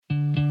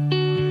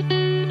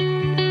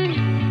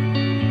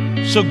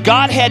So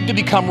God had to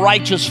become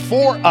righteous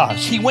for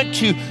us. He went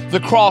to the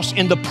cross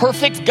in the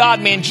perfect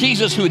God-man,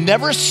 Jesus, who had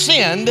never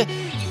sinned,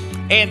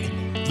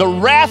 and the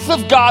wrath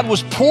of God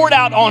was poured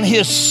out on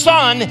his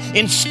son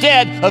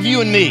instead of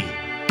you and me.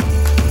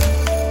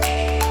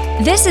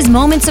 This is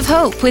Moments of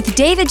Hope with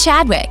David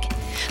Chadwick.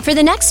 For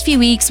the next few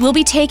weeks, we'll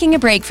be taking a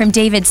break from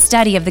David's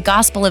study of the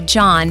Gospel of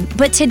John,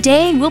 but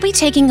today we'll be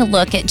taking a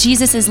look at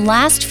Jesus'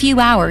 last few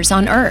hours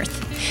on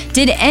earth.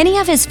 Did any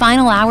of his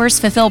final hours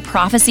fulfill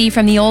prophecy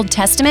from the Old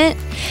Testament?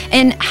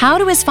 And how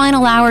do his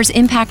final hours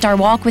impact our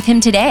walk with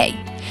him today?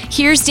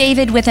 Here's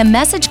David with a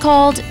message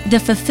called The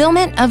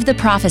Fulfillment of the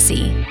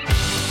Prophecy.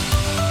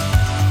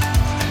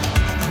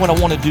 What I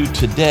want to do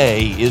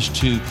today is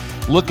to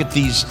look at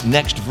these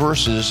next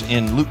verses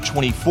in Luke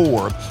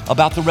 24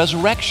 about the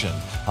resurrection.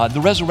 The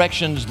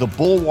resurrection is the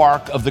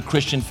bulwark of the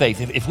Christian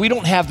faith. If we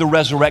don't have the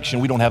resurrection,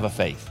 we don't have a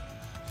faith.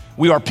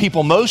 We are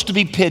people most to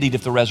be pitied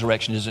if the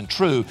resurrection isn't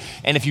true.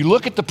 And if you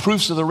look at the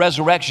proofs of the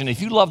resurrection,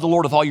 if you love the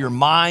Lord with all your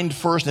mind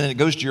first and then it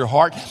goes to your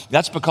heart,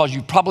 that's because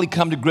you've probably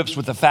come to grips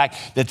with the fact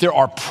that there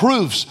are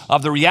proofs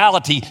of the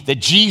reality that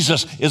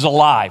Jesus is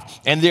alive.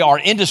 And they are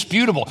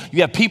indisputable.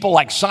 You have people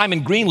like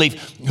Simon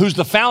Greenleaf, who's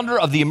the founder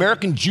of the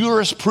American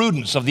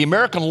jurisprudence, of the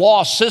American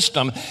law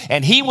system,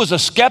 and he was a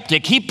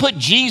skeptic. He put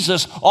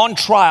Jesus on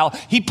trial.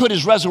 He put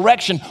his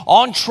resurrection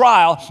on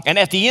trial, and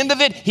at the end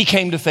of it, he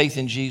came to faith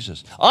in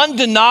Jesus.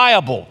 Undeniable.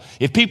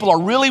 If people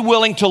are really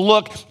willing to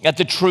look at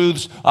the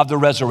truths of the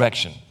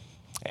resurrection.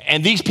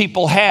 And these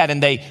people had,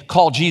 and they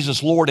called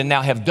Jesus Lord and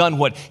now have done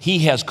what he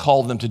has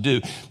called them to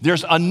do.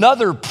 There's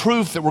another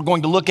proof that we're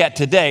going to look at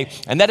today,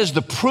 and that is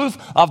the proof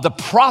of the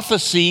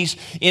prophecies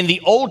in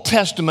the Old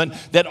Testament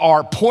that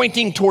are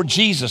pointing toward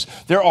Jesus.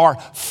 There are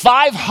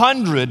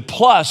 500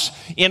 plus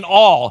in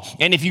all.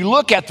 And if you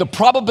look at the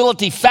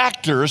probability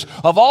factors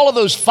of all of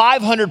those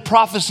 500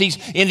 prophecies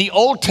in the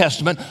Old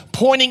Testament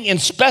pointing in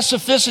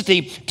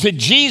specificity to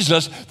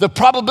Jesus, the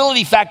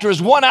probability factor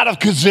is 1 out of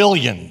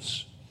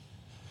gazillions.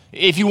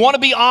 If you want to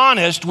be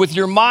honest with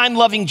your mind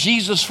loving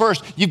Jesus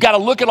first, you've got to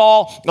look at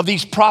all of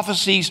these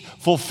prophecies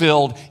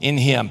fulfilled in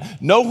him.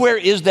 Nowhere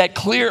is that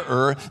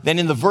clearer than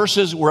in the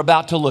verses we're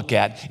about to look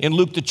at in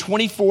Luke the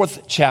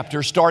 24th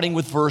chapter, starting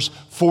with verse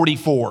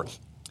 44.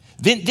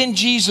 Then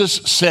Jesus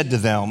said to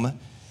them,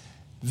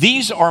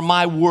 "These are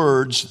my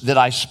words that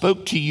I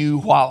spoke to you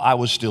while I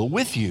was still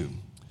with you,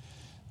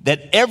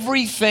 that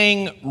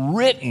everything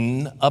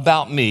written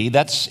about me,"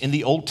 that's in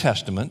the Old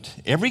Testament,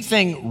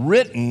 "everything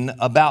written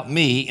about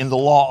me in the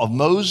law of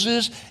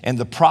Moses and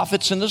the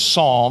prophets and the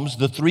Psalms,"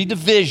 the 3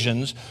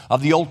 divisions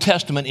of the Old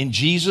Testament in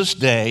Jesus'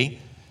 day,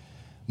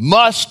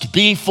 "must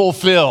be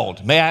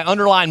fulfilled." May I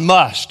underline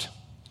must.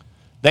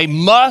 They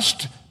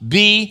must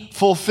be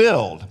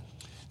fulfilled.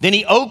 Then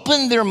he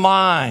opened their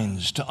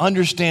minds to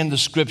understand the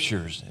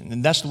Scriptures.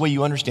 And that's the way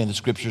you understand the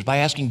Scriptures, by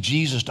asking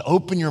Jesus to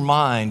open your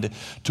mind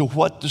to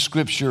what the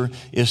Scripture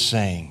is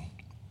saying.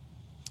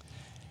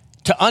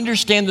 To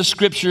understand the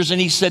Scriptures,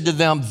 and he said to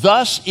them,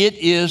 "Thus it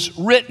is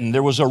written."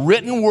 There was a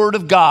written word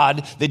of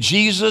God that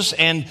Jesus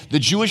and the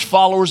Jewish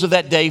followers of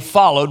that day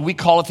followed. We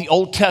call it the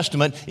Old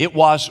Testament. It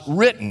was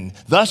written.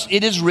 "Thus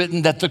it is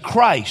written that the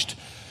Christ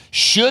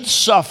should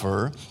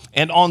suffer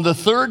and on the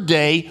third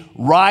day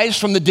rise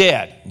from the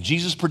dead."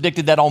 Jesus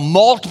predicted that on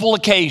multiple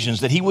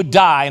occasions, that he would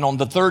die and on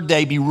the third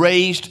day be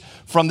raised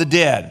from the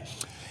dead.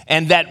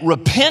 "And that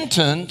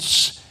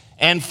repentance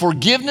and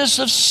forgiveness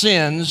of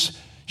sins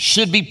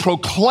should be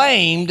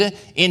proclaimed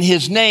in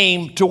his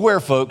name" to where,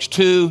 folks?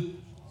 To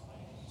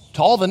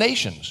all the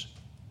nations,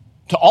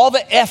 to all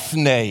the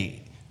ethne,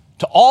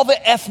 to all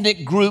the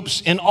ethnic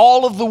groups in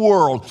all of the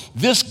world.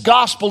 This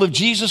gospel of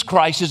Jesus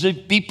Christ is to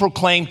be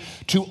proclaimed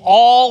to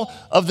all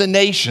of the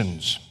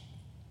nations,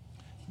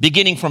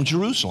 beginning from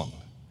Jerusalem.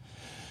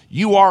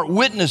 "You are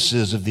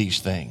witnesses of these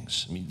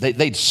things." I mean,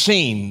 they'd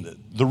seen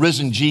the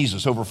risen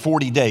Jesus over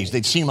 40 days.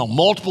 They'd seen him on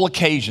multiple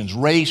occasions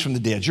raised from the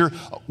dead. "You're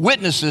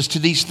witnesses to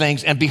these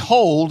things, and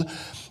behold,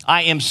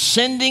 I am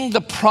sending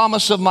the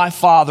promise of my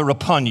Father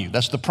upon you."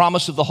 That's the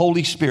promise of the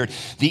Holy Spirit,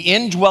 the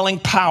indwelling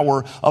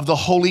power of the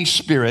Holy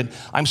Spirit.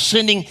 "I'm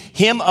sending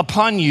him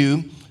upon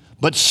you,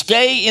 but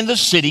stay in the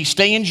city,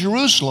 stay in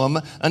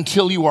Jerusalem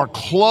until you are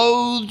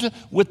clothed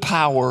with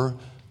power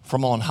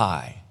from on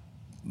high."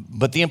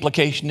 But the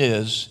implication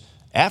is,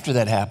 after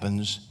that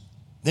happens,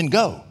 then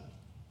go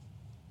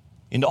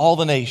into all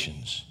the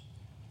nations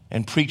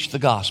and preach the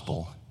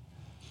gospel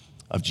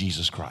of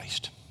Jesus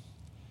Christ.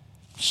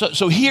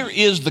 So here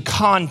is the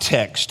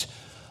context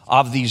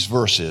of these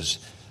verses.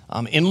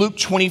 In Luke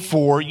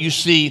 24, you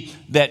see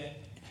that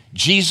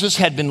Jesus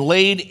had been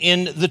laid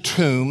in the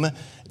tomb.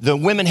 The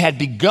women had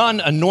begun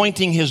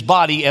anointing his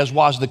body, as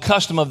was the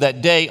custom of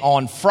that day,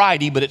 on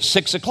Friday, but at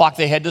 6 o'clock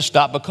they had to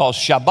stop because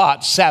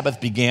Shabbat, Sabbath,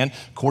 began.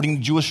 According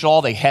to Jewish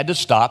law, they had to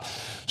stop.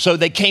 So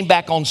they came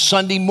back on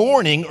Sunday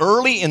morning,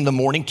 early in the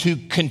morning, to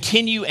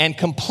continue and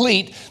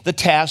complete the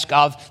task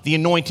of the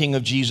anointing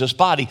of Jesus'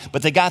 body.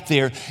 But they got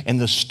there,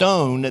 and the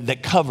stone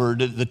that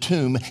covered the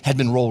tomb had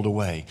been rolled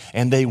away.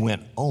 And they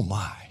went, "Oh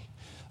my."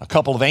 A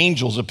couple of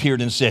angels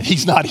appeared and said,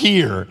 "He's not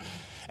here."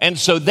 And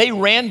so they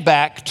ran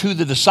back to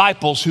the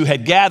disciples who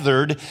had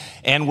gathered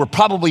and were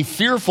probably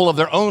fearful of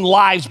their own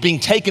lives being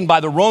taken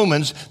by the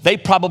Romans. They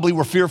probably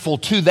were fearful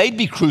too. They'd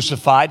be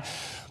crucified.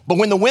 But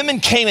when the women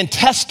came and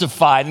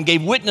testified and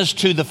gave witness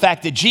to the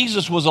fact that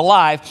Jesus was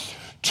alive,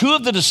 two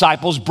of the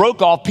disciples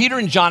broke off, Peter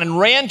and John, and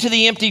ran to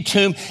the empty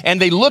tomb,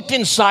 and they looked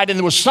inside, and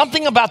there was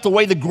something about the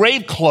way the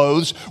grave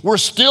clothes were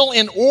still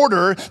in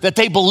order that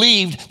they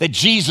believed that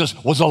Jesus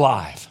was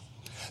alive.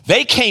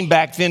 They came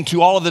back then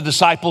to all of the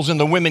disciples and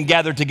the women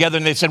gathered together,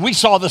 and they said, we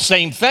saw the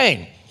same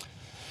thing.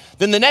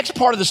 Then the next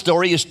part of the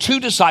story is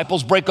two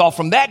disciples break off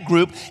from that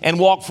group and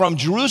walk from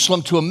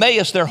Jerusalem to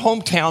Emmaus, their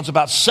hometowns,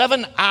 about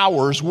 7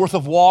 hours worth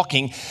of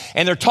walking.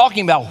 And they're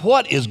talking about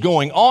what is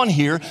going on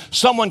here.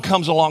 Someone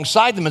comes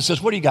alongside them and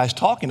says, what are you guys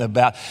talking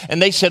about?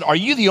 And they said, are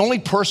you the only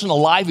person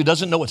alive who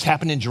doesn't know what's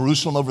happened in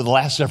Jerusalem over the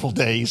last several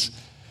days?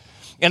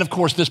 And of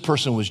course, this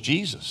person was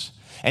Jesus.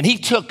 And he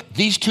took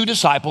these two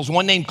disciples,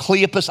 one named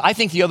Cleopas, I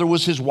think the other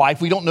was his wife,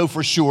 we don't know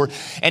for sure,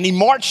 and he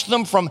marched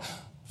them from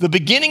the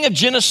beginning of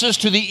Genesis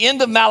to the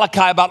end of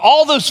Malachi, about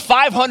all those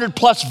 500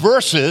 plus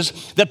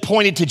verses that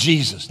pointed to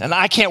Jesus. And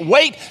I can't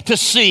wait to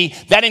see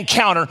that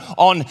encounter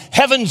on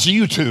heaven's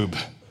YouTube.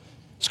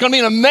 It's going to be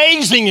an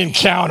amazing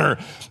encounter.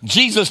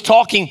 Jesus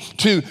talking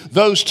to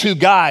those two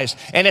guys.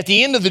 And at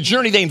the end of the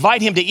journey, they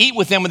invite him to eat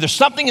with them. And there's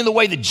something in the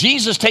way that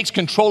Jesus takes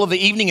control of the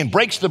evening and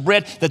breaks the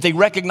bread that they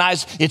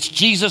recognize it's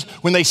Jesus.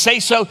 When they say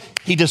so,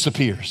 he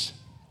disappears.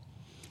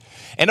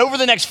 And over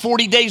the next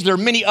 40 days, there are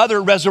many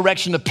other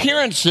resurrection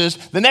appearances,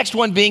 the next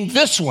one being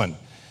this one.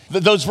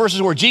 Those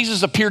verses where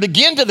Jesus appeared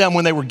again to them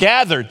when they were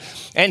gathered.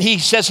 And he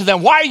says to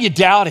them, why are you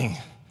doubting?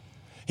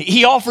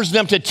 He offers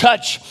them to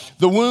touch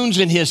the wounds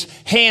in his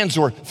hands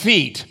or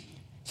feet.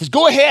 He says,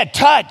 go ahead,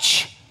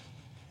 touch.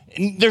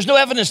 And there's no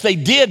evidence they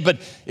did, but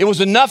it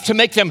was enough to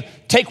make them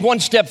take one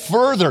step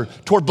further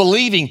toward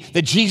believing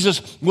that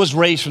Jesus was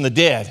raised from the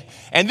dead.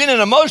 And then in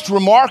a most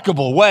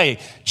remarkable way,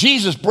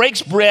 Jesus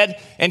breaks bread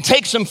and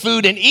takes some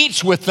food and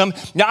eats with them.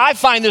 Now, I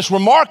find this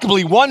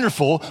remarkably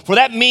wonderful, for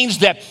that means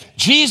that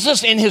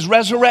Jesus in his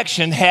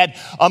resurrection had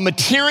a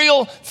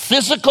material,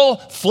 physical,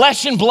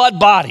 flesh and blood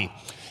body.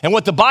 And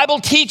what the Bible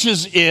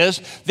teaches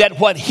is that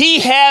what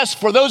he has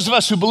for those of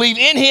us who believe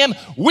in him,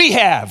 we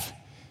have.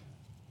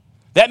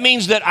 That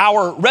means that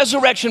our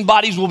resurrection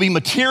bodies will be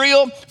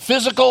material,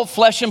 physical,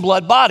 flesh and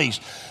blood bodies.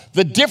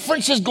 The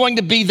difference is going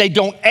to be they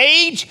don't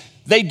age,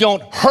 they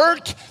don't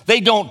hurt,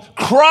 they don't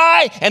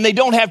cry, and they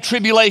don't have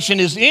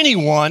tribulation. Is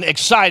anyone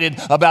excited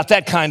about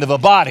that kind of a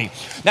body?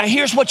 Now,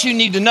 here's what you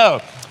need to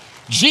know.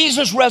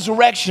 Jesus'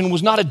 resurrection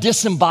was not a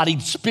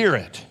disembodied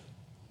spirit.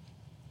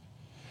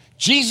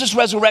 Jesus'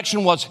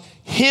 resurrection was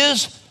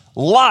his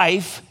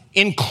life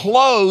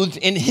enclosed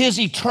in his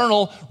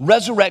eternal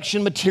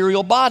resurrection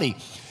material body.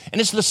 And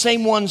it's the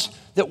same ones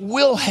that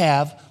we'll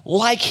have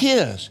like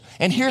his.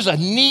 And here's a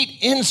neat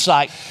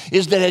insight,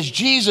 is that as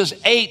Jesus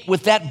ate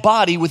with that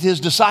body with his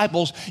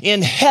disciples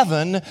in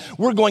heaven,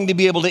 we're going to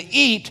be able to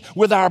eat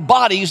with our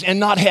bodies and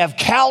not have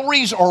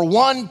calories or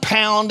 1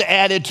 pound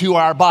added to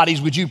our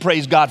bodies. Would you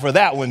praise God for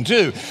that one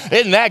too?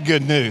 Isn't that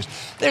good news?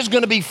 There's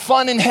going to be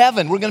fun in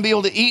heaven. We're going to be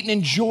able to eat and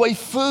enjoy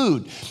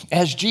food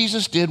as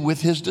Jesus did with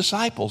his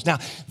disciples. Now,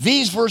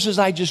 these verses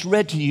I just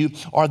read to you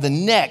are the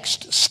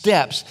next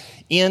steps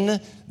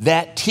in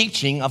that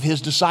teaching of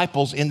his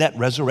disciples in that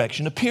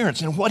resurrection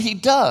appearance. And what he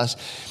does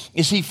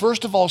is he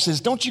first of all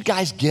says, don't you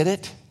guys get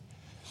it?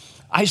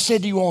 I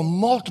said to you on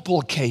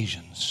multiple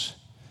occasions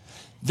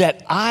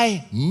that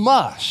I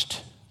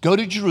must go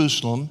to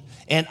Jerusalem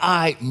and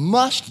I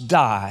must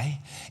die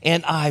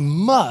and I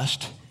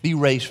must be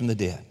raised from the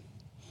dead.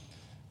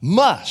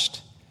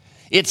 Must.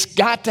 It's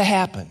got to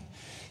happen.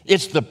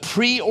 It's the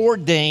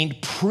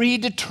preordained,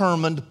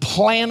 predetermined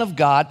plan of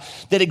God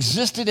that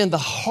existed in the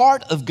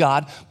heart of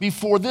God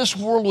before this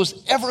world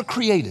was ever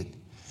created.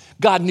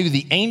 God knew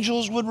the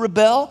angels would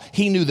rebel.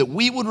 He knew that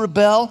we would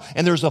rebel.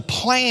 And there's a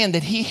plan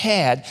that he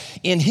had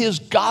in his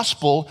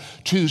gospel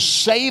to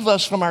save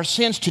us from our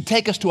sins, to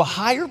take us to a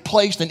higher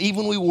place than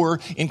even we were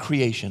in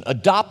creation.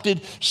 Adopted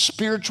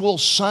spiritual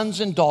sons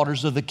and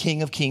daughters of the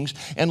King of Kings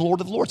and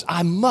Lord of Lords.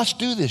 I must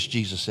do this,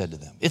 Jesus said to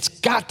them. It's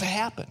got to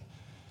happen.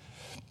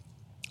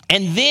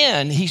 And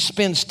then he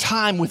spends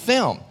time with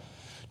them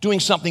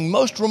doing something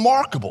most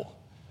remarkable.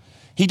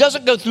 He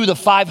doesn't go through the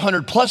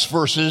 500 plus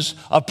verses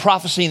of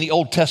prophecy in the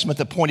Old Testament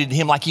that pointed to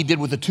him like he did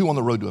with the two on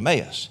the road to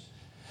Emmaus.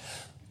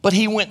 But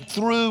he went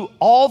through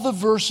all the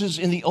verses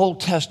in the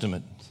Old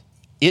Testament.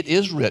 It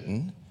is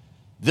written,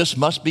 this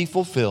must be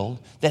fulfilled,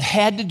 that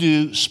had to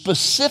do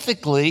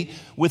specifically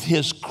with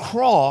his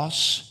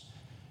cross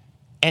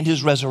and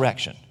his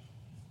resurrection.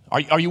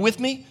 Are you with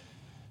me?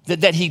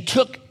 That he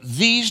took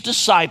these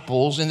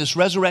disciples in this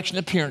resurrection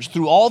appearance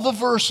through all the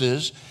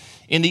verses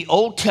in the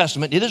Old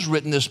Testament. It is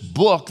written, this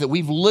book that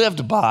we've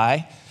lived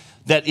by,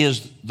 that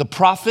is the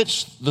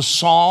prophets, the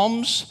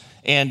Psalms,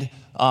 and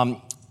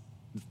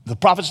the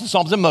prophets, the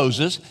Psalms, and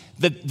Moses,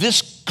 that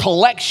this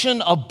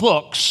collection of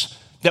books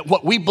that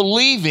what we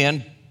believe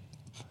in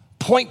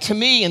point to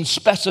me in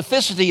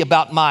specificity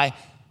about my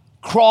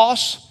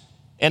cross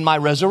and my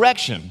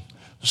resurrection.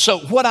 So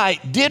what I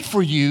did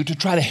for you to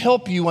try to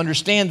help you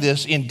understand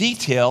this in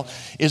detail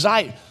is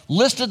I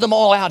listed them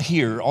all out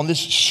here on this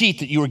sheet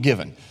that you were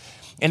given.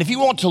 And if you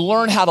want to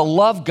learn how to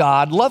love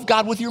God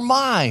with your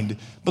mind,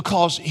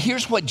 because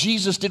here's what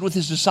Jesus did with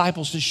his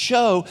disciples to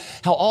show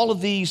how all of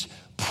these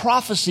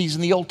prophecies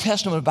in the Old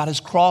Testament about his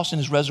cross and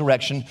his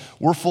resurrection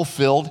were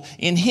fulfilled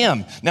in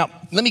him. Now,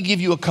 let me give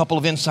you a couple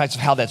of insights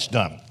of how that's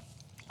done.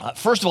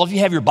 First of all, if you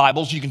have your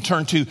Bibles, you can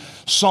turn to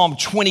Psalm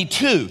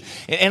 22.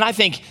 And I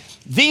think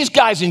these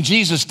guys in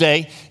Jesus'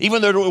 day,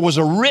 even though it was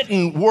a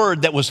written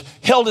word that was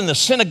held in the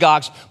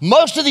synagogues,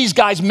 most of these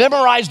guys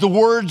memorized the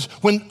words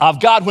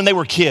of God when they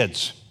were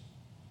kids.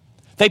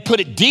 They put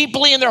it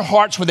deeply in their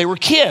hearts when they were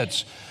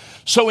kids.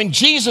 So when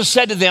Jesus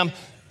said to them,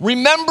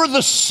 remember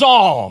the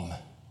psalm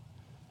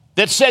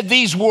that said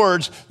these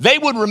words, they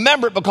would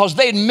remember it because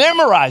they had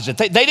memorized it.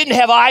 They didn't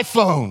have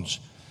iPhones.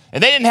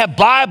 And they didn't have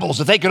Bibles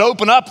that they could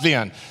open up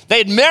then. They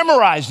had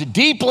memorized it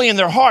deeply in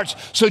their hearts.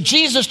 So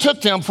Jesus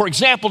took them, for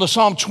example, to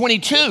Psalm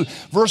 22,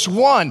 verse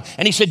 1.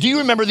 And he said, do you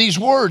remember these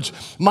words?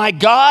 My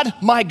God,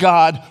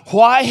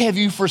 why have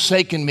you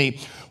forsaken me?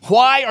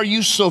 Why are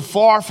you so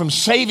far from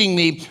saving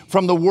me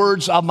from the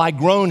words of my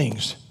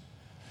groanings?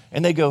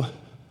 And they go,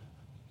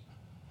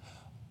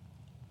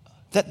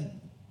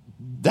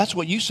 that's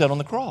what you said on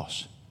the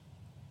cross.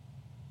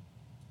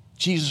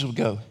 Jesus would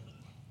go,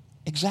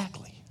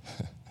 exactly.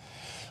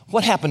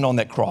 What happened on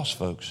that cross,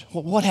 folks?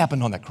 What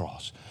happened on that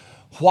cross?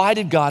 Why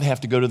did God have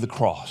to go to the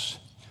cross?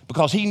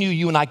 Because he knew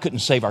you and I couldn't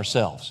save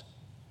ourselves.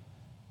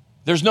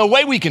 There's no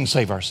way we can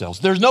save ourselves.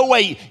 There's no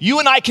way you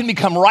and I can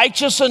become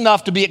righteous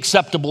enough to be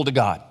acceptable to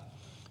God.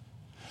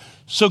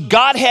 So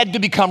God had to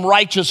become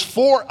righteous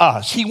for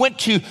us. He went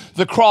to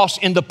the cross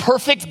in the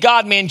perfect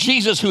God-man,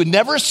 Jesus, who had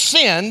never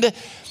sinned,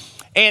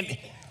 and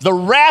the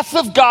wrath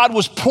of God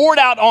was poured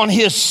out on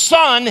his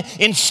son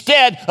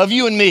instead of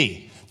you and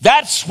me.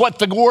 That's what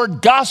the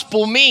word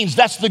gospel means.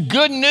 That's the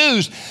good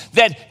news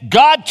that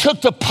God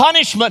took the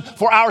punishment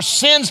for our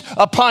sins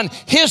upon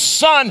his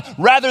son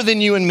rather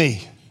than you and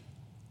me.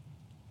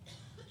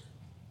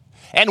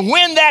 And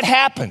when that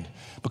happened,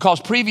 because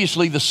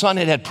previously the Son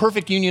had had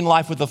perfect union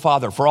life with the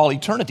Father for all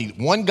eternity,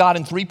 one God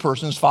in three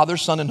persons, Father,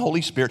 Son, and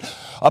Holy Spirit,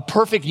 a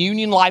perfect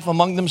union life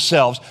among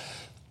themselves.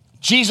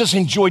 Jesus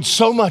enjoyed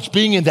so much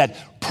being in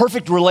that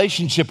perfect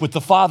relationship with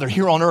the Father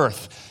here on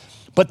earth.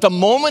 But the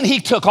moment he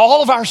took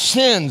all of our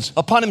sins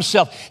upon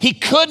himself, he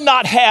could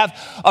not have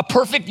a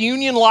perfect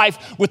union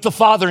life with the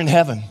Father in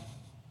heaven.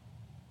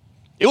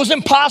 It was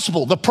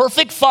impossible. The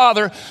perfect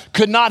Father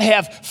could not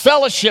have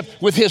fellowship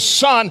with his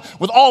Son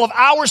with all of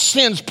our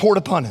sins poured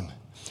upon him.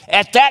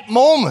 At that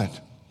moment,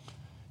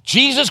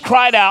 Jesus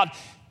cried out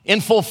in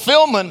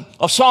fulfillment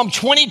of Psalm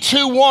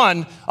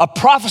 22:1, a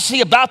prophecy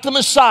about the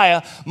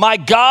Messiah, my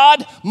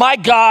God,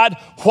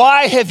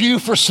 why have you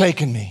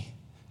forsaken me?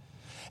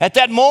 At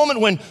that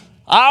moment when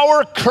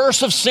our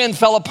curse of sin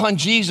fell upon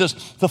Jesus,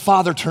 the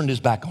Father turned his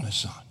back on his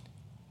Son.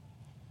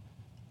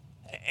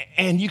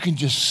 And you can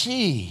just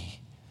see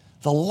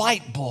the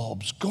light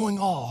bulbs going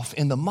off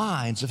in the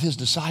minds of his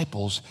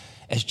disciples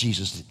as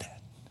Jesus did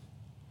that.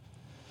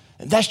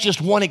 And that's just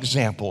one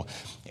example.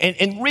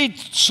 And read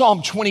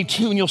Psalm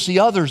 22 and you'll see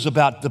others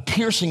about the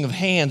piercing of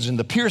hands and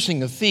the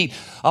piercing of feet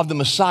of the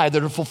Messiah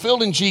that are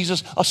fulfilled in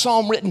Jesus, a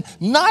psalm written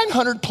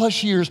 900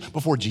 plus years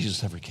before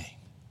Jesus ever came.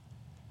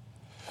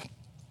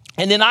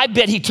 And then I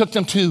bet he took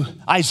them to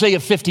Isaiah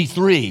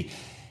 53.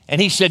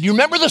 And he said, you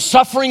remember the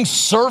suffering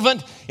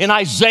servant in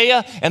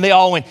Isaiah? And they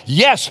all went,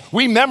 yes,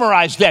 we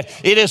memorized that.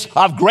 It is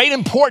of great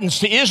importance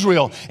to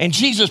Israel. And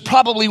Jesus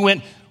probably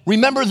went,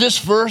 remember this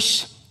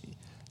verse?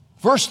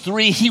 Verse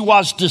 3, he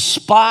was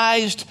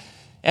despised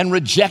and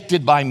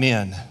rejected by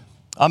men,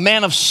 a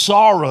man of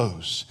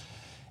sorrows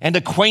and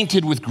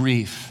acquainted with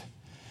grief.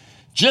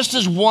 Just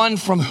as one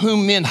from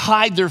whom men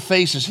hide their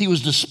faces, he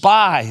was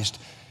despised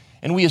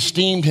and we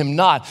esteemed him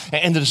not.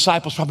 And the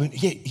disciples probably,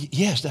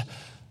 yes,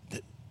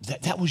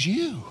 that was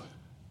you.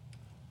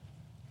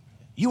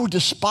 You were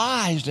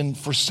despised and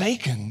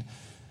forsaken.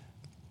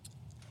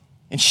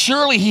 And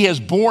surely he has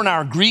borne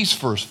our griefs,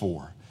 verse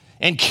 4,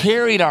 and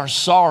carried our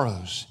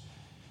sorrows.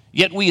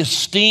 Yet we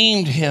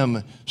esteemed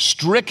him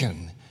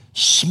stricken,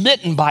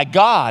 smitten by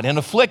God, and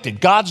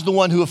afflicted. God's the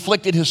one who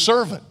afflicted his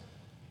servant.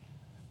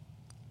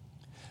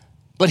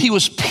 But he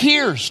was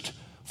pierced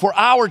for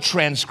our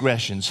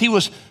transgressions. He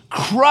was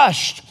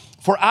crushed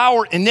for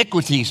our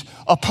iniquities.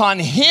 Upon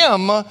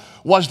him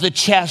was the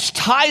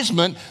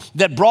chastisement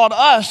that brought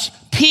us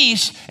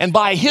peace, and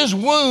by his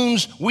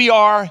wounds we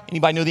are,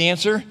 anybody know the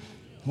answer?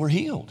 We're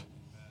healed.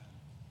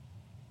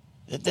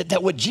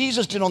 That what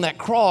Jesus did on that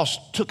cross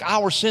took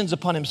our sins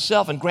upon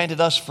himself and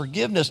granted us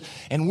forgiveness,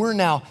 and we're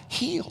now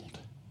healed.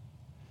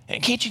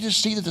 And can't you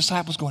just see the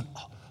disciples going,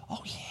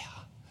 oh yeah.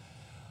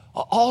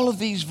 All of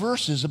these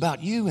verses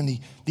about you in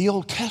the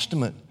Old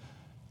Testament,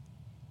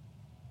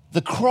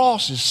 the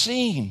cross is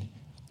seen.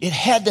 It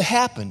had to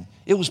happen.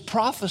 It was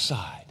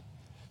prophesied.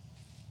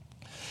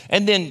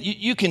 And then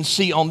you can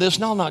see on this,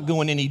 now I'm not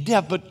going any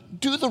depth,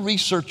 but do the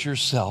research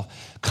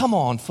yourself. Come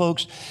on,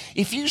 folks.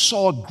 If you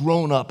saw a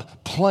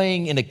grown-up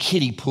playing in a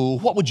kiddie pool,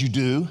 what would you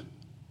do?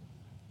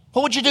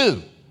 What would you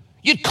do?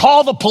 You'd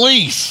call the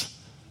police.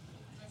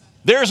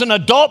 There's an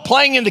adult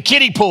playing in the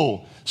kiddie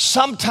pool.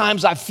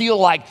 Sometimes I feel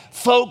like,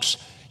 folks,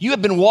 you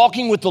have been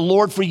walking with the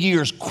Lord for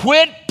years.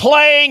 Quit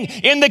playing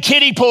in the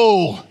kiddie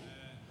pool.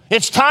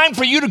 It's time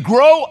for you to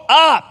grow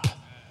up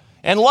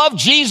and love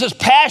Jesus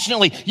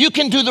passionately. You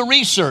can do the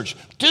research.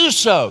 Do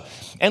so.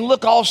 And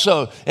look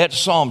also at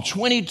Psalm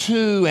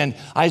 22 and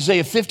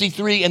Isaiah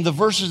 53 and the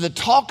verses that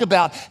talk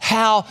about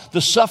how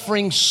the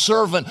suffering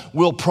servant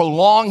will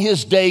prolong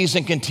his days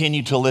and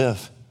continue to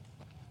live.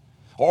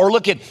 Or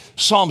look at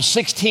Psalm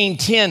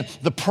 16:10,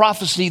 the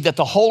prophecy that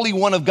the Holy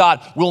One of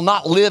God will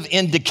not live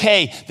in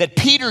decay, that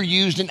Peter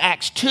used in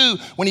Acts 2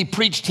 when he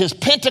preached his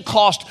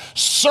Pentecost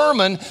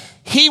sermon.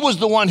 He was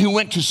the one who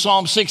went to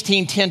Psalm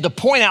 16:10 to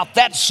point out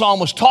that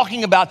psalm was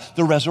talking about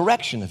the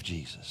resurrection of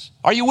Jesus.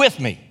 Are you with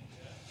me?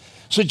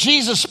 So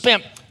Jesus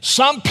spent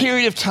some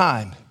period of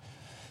time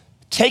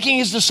taking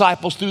his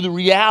disciples through the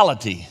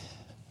reality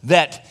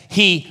that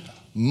he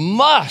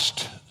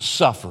must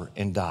suffer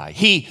and die.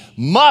 He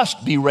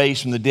must be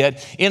raised from the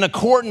dead in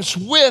accordance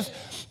with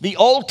the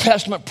Old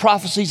Testament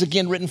prophecies,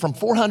 again, written from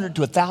 400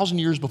 to 1,000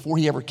 years before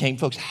he ever came.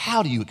 Folks,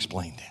 how do you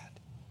explain that?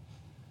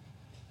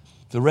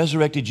 The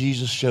resurrected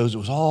Jesus shows it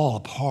was all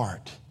a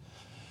part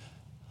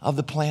of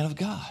the plan of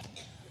God.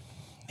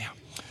 Now,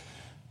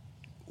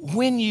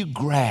 when you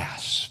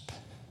grasp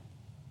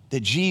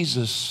that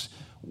Jesus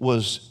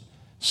was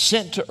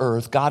sent to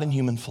earth, God in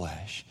human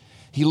flesh,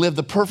 he lived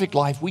the perfect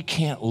life we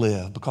can't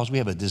live because we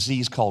have a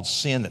disease called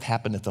sin that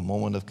happened at the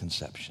moment of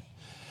conception.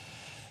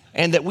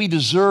 And that we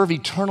deserve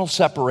eternal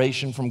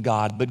separation from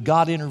God, but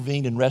God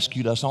intervened and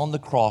rescued us on the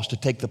cross to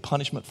take the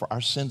punishment for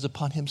our sins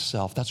upon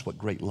himself. That's what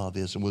great love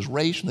is, and was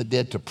raised from the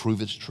dead to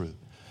prove it's true.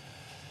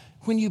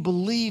 When you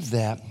believe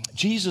that,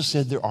 Jesus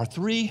said there are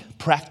 3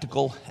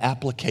 practical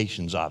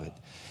applications of it.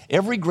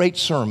 Every great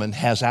sermon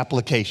has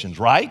applications,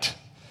 right?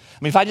 I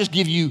mean, if I just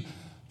give you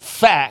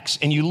facts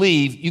and you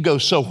leave, you go,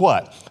 so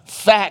what?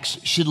 Facts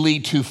should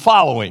lead to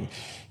following.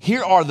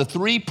 Here are the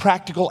 3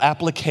 practical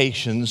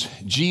applications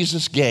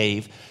Jesus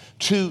gave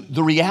to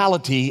the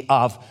reality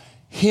of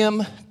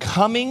him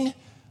coming,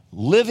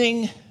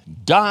 living,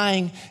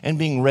 dying, and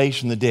being raised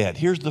from the dead.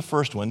 Here's the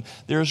first one.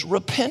 There's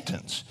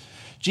repentance.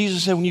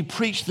 Jesus said, when you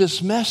preach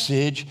this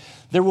message,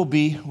 there will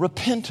be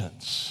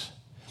repentance.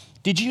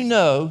 Did you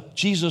know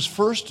Jesus'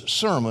 first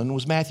sermon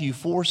was Matthew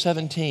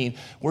 4:17,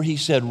 where he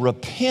said,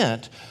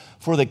 repent,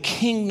 for the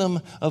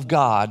kingdom of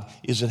God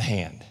is at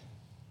hand.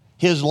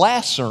 His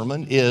last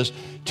sermon is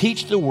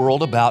teach the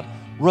world about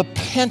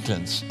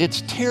repentance.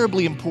 It's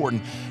terribly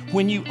important.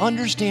 When you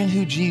understand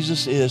who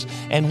Jesus is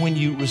and when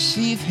you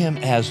receive him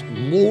as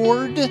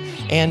Lord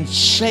and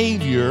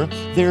Savior,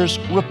 there's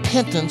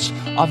repentance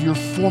of your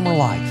former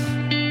life.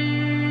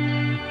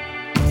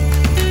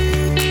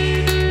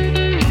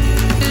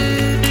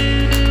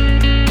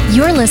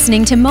 You're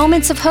listening to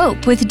Moments of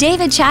Hope with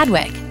David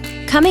Chadwick.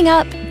 Coming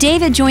up,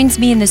 David joins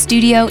me in the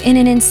studio in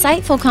an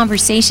insightful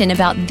conversation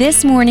about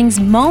this morning's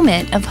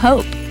moment of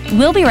hope.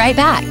 We'll be right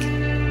back.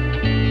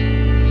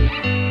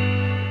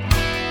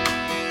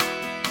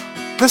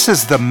 This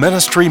is the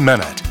Ministry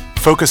Minute,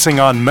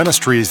 focusing on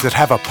ministries that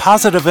have a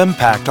positive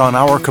impact on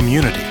our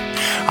community.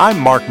 I'm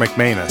Mark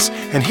McManus,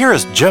 and here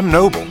is Jim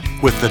Noble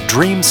with the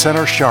Dream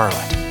Center Charlotte.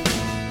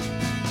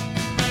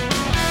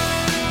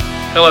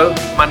 Hello,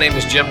 my name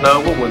is Jim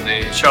Noble with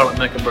the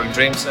Charlotte-Mecklenburg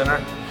Dream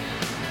Center.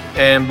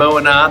 And Bo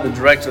and I, the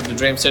director of the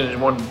Dream Center, just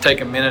wanted to take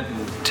a minute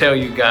and tell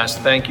you guys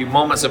thank you.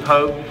 Moments of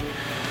Hope,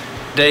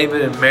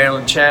 David and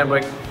Marilyn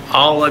Chadwick,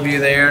 all of you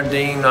there,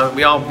 Dean,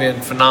 we all been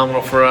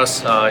phenomenal for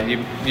us.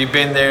 You've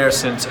been there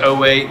since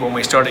 2008 when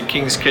we started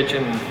King's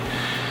Kitchen,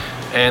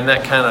 and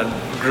that kind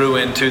of grew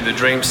into the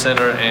Dream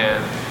Center,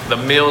 and the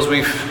meals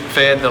we've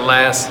fed the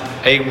last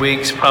 8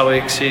 weeks, probably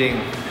exceeding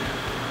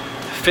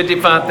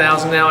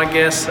 55,000 now, I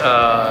guess.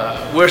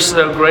 We're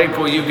so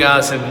grateful you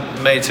guys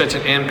have made such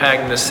an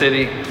impact in the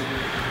city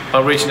by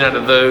reaching out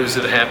to those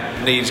that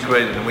have needs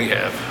greater than we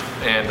have.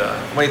 And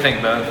what do you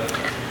think, Bo?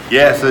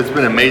 Yeah, so it's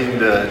been amazing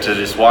to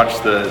just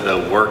watch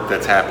the work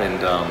that's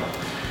happened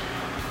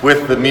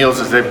with the meals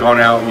as they've gone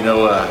out. You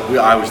know,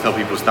 I always tell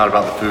people it's not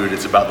about the food,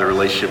 it's about the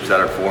relationships that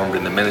are formed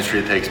and the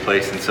ministry that takes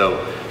place. And so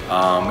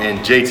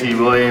in J.T.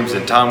 Williams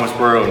and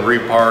Thomasboro and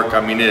Reed Park,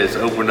 I mean, it has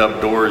opened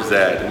up doors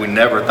that we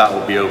never thought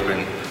would be open.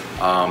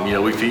 You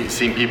know, we've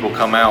seen people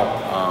come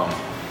out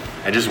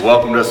and just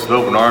welcomed us with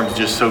open arms,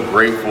 just so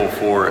grateful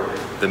for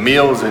the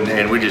meals,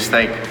 and we just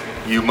thank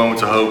you,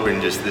 Moments of Hope,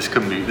 and just this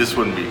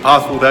wouldn't be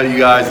possible without you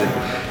guys.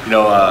 And you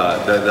know,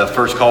 the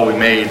first call we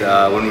made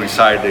when we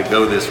decided to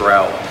go this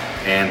route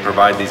and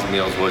provide these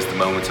meals was the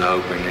Moments of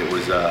Hope, and it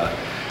was a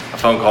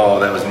phone call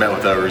that was met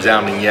with a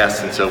resounding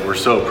yes. And so we're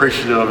so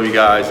appreciative of you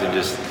guys and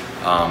just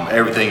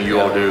everything you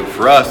all do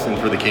for us and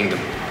for the kingdom.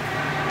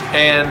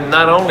 And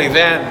not only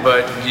that,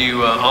 but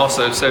you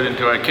also sewed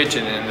into our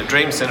kitchen. In the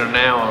Dream Center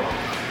now,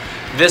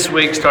 this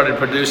week started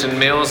producing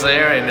meals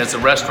there, and as the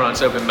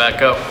restaurants opened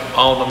back up,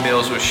 all the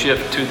meals were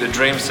shipped to the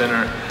Dream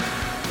Center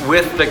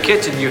with the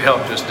kitchen you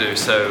helped us do.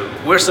 So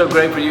we're so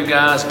grateful for you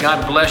guys.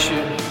 God bless you.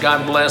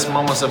 God bless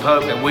Moments of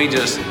Hope, and we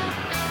just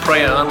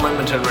pray an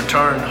unlimited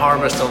return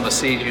harvest on the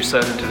seeds you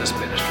sowed into this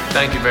ministry.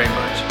 Thank you very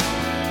much.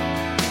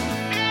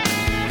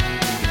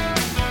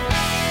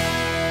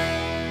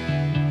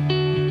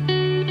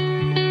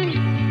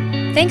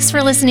 Thanks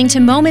for listening to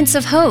Moments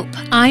of Hope.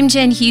 I'm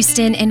Jen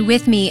Houston, and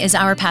with me is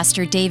our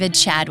pastor, David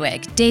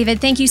Chadwick.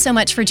 David, thank you so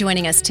much for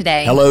joining us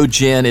today. Hello,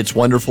 Jen. It's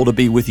wonderful to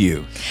be with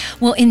you.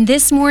 Well, in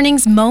this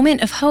morning's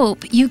Moment of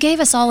Hope, you gave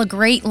us all a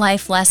great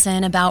life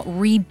lesson about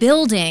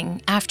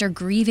rebuilding after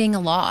grieving a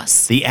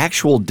loss. The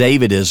actual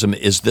Davidism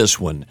is this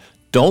one.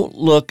 Don't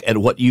look at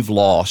what you've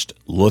lost,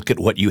 look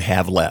at what you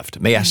have left.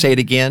 May I say it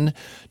again?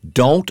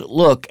 Don't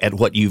look at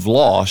what you've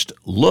lost,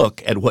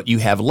 look at what you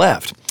have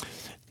left.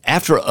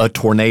 After a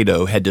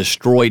tornado had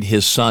destroyed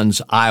his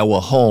son's Iowa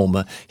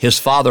home, his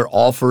father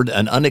offered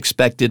an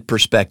unexpected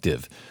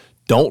perspective.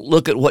 Don't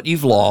look at what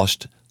you've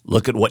lost,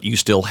 look at what you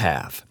still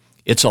have.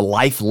 It's a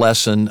life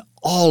lesson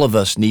all of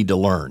us need to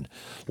learn.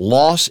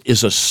 Loss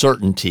is a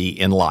certainty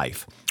in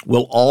life.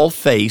 We'll all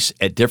face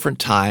at different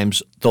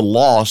times the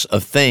loss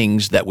of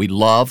things that we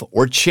love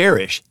or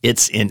cherish.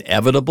 It's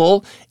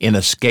inevitable,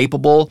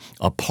 inescapable,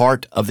 a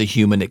part of the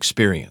human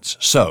experience.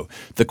 So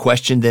the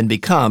question then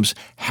becomes,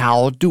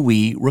 how do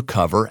we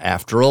recover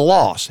after a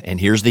loss? And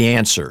here's the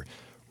answer: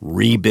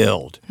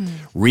 rebuild.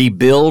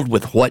 Rebuild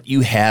with what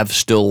you have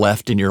still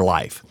left in your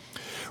life.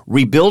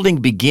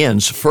 Rebuilding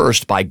begins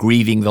first by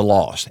grieving the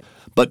loss,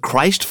 but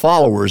Christ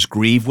followers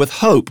grieve with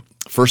hope.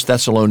 1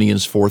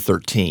 Thessalonians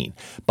 4:13,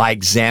 by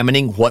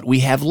examining what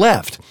we have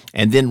left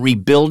and then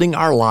rebuilding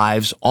our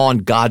lives on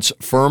God's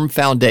firm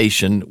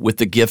foundation with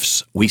the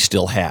gifts we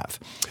still have.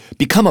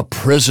 Become a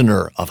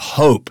prisoner of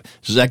hope,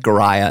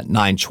 Zechariah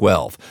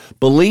 9:12,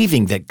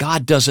 believing that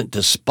God doesn't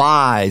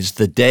despise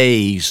the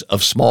days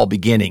of small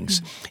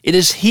beginnings. It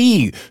is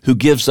He who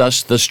gives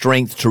us the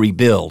strength to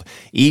rebuild,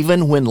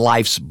 even when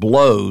life's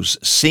blows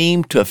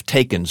seem to have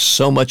taken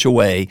so much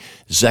away,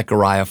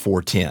 Zechariah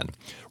 4:10.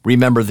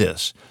 Remember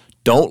this.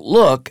 Don't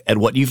look at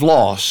what you've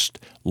lost.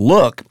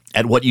 Look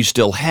at what you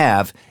still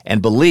have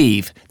and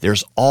believe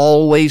there's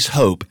always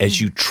hope as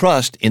you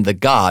trust in the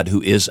God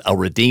who is a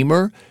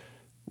redeemer,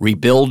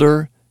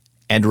 rebuilder,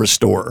 and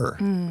restorer.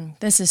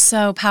 This is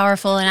so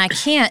powerful, and I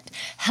can't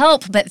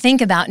help but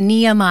think about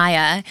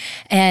Nehemiah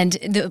and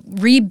the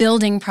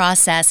rebuilding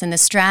process and the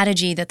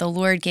strategy that the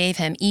Lord gave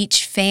him,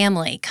 each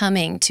family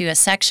coming to a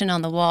section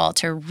on the wall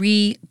to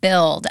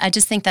rebuild. I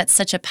just think that's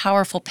such a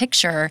powerful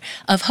picture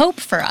of hope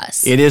for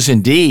us. It is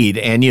indeed.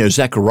 And,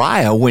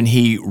 Zechariah, when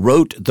he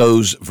wrote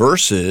those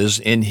verses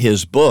in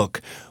his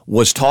book,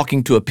 was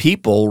talking to a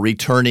people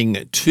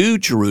returning to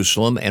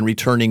Jerusalem and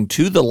returning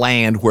to the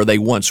land where they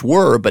once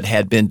were but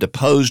had been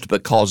deposed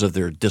because of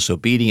their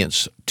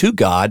disobedience to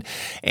God.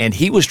 And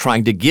he was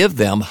trying to give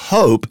them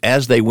hope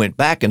as they went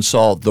back and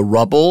saw the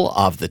rubble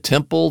of the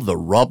temple, the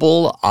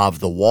rubble of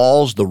the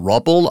walls, the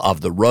rubble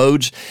of the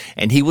roads.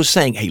 And he was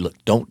saying, hey,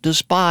 look, don't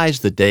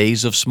despise the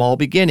days of small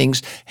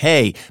beginnings.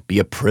 Hey, be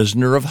a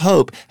prisoner of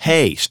hope.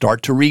 Hey,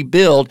 start to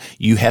rebuild.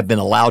 You have been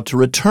allowed to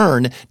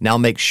return. Now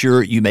make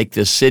sure you make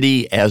this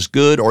city as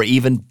good or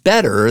even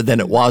better than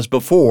it was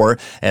before.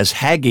 As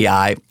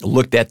Haggai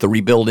looked at the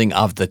rebuilding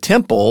of the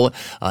temple,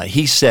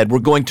 he said, we're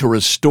going to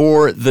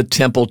restore the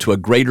temple to a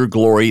greater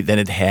glory than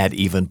it had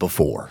even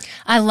before.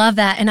 I love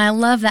that. And I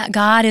love that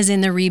God is in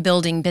the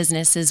rebuilding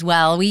business as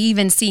well. We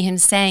even see him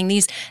saying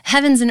these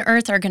heavens and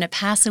earth are going to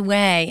pass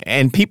away.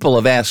 And people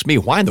have asked me,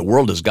 why in the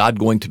world is God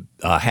going to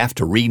have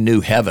to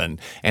renew heaven?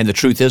 And the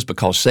truth is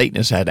because Satan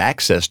has had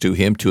access to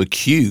him to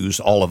accuse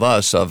all of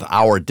us of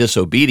our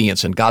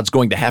disobedience, and God's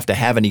going to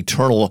have an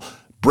eternal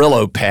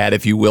Brillo pad,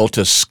 if you will,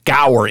 to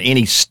scour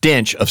any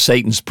stench of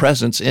Satan's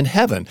presence in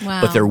heaven.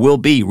 Wow. But there will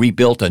be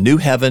rebuilt a new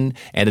heaven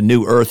and a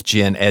new earth,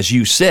 Jen, as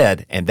you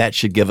said, and that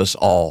should give us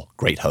all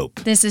great hope.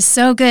 This is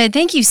so good.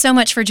 Thank you so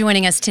much for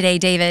joining us today,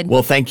 David.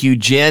 Well, thank you,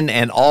 Jen,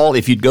 and all.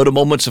 If you'd go to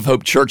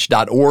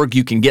momentsofhopechurch.org,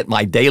 you can get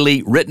my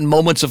daily written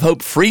Moments of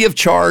Hope free of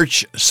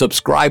charge.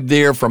 Subscribe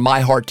there from my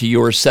heart to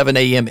yours, 7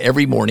 a.m.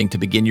 every morning to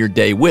begin your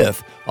day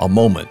with a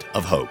moment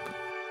of hope.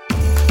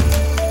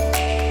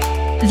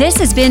 This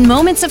has been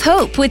Moments of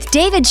Hope with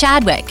David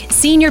Chadwick,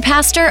 Senior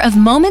Pastor of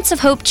Moments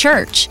of Hope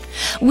Church.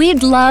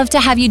 We'd love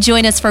to have you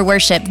join us for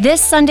worship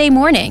this Sunday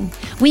morning.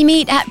 We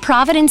meet at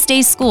Providence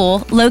Day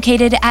School,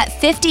 located at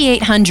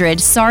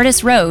 5800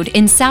 Sardis Road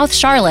in South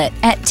Charlotte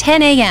at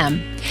 10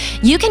 a.m.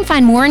 You can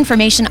find more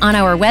information on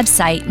our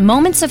website,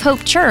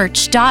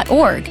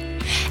 momentsofhopechurch.org.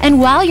 And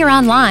while you're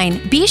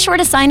online, be sure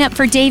to sign up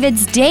for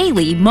David's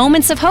daily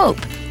Moments of Hope,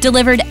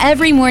 delivered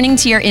every morning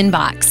to your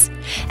inbox.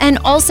 And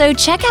also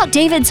check out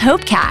David's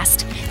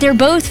Hopecast. They're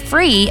both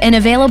free and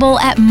available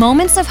at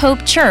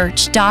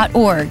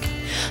momentsofhopechurch.org.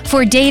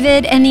 For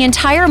David and the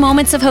entire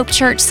Moments of Hope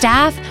Church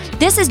staff,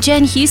 this is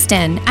Jen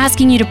Houston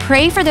asking you to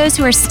pray for those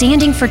who are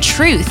standing for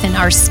truth in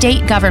our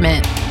state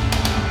government.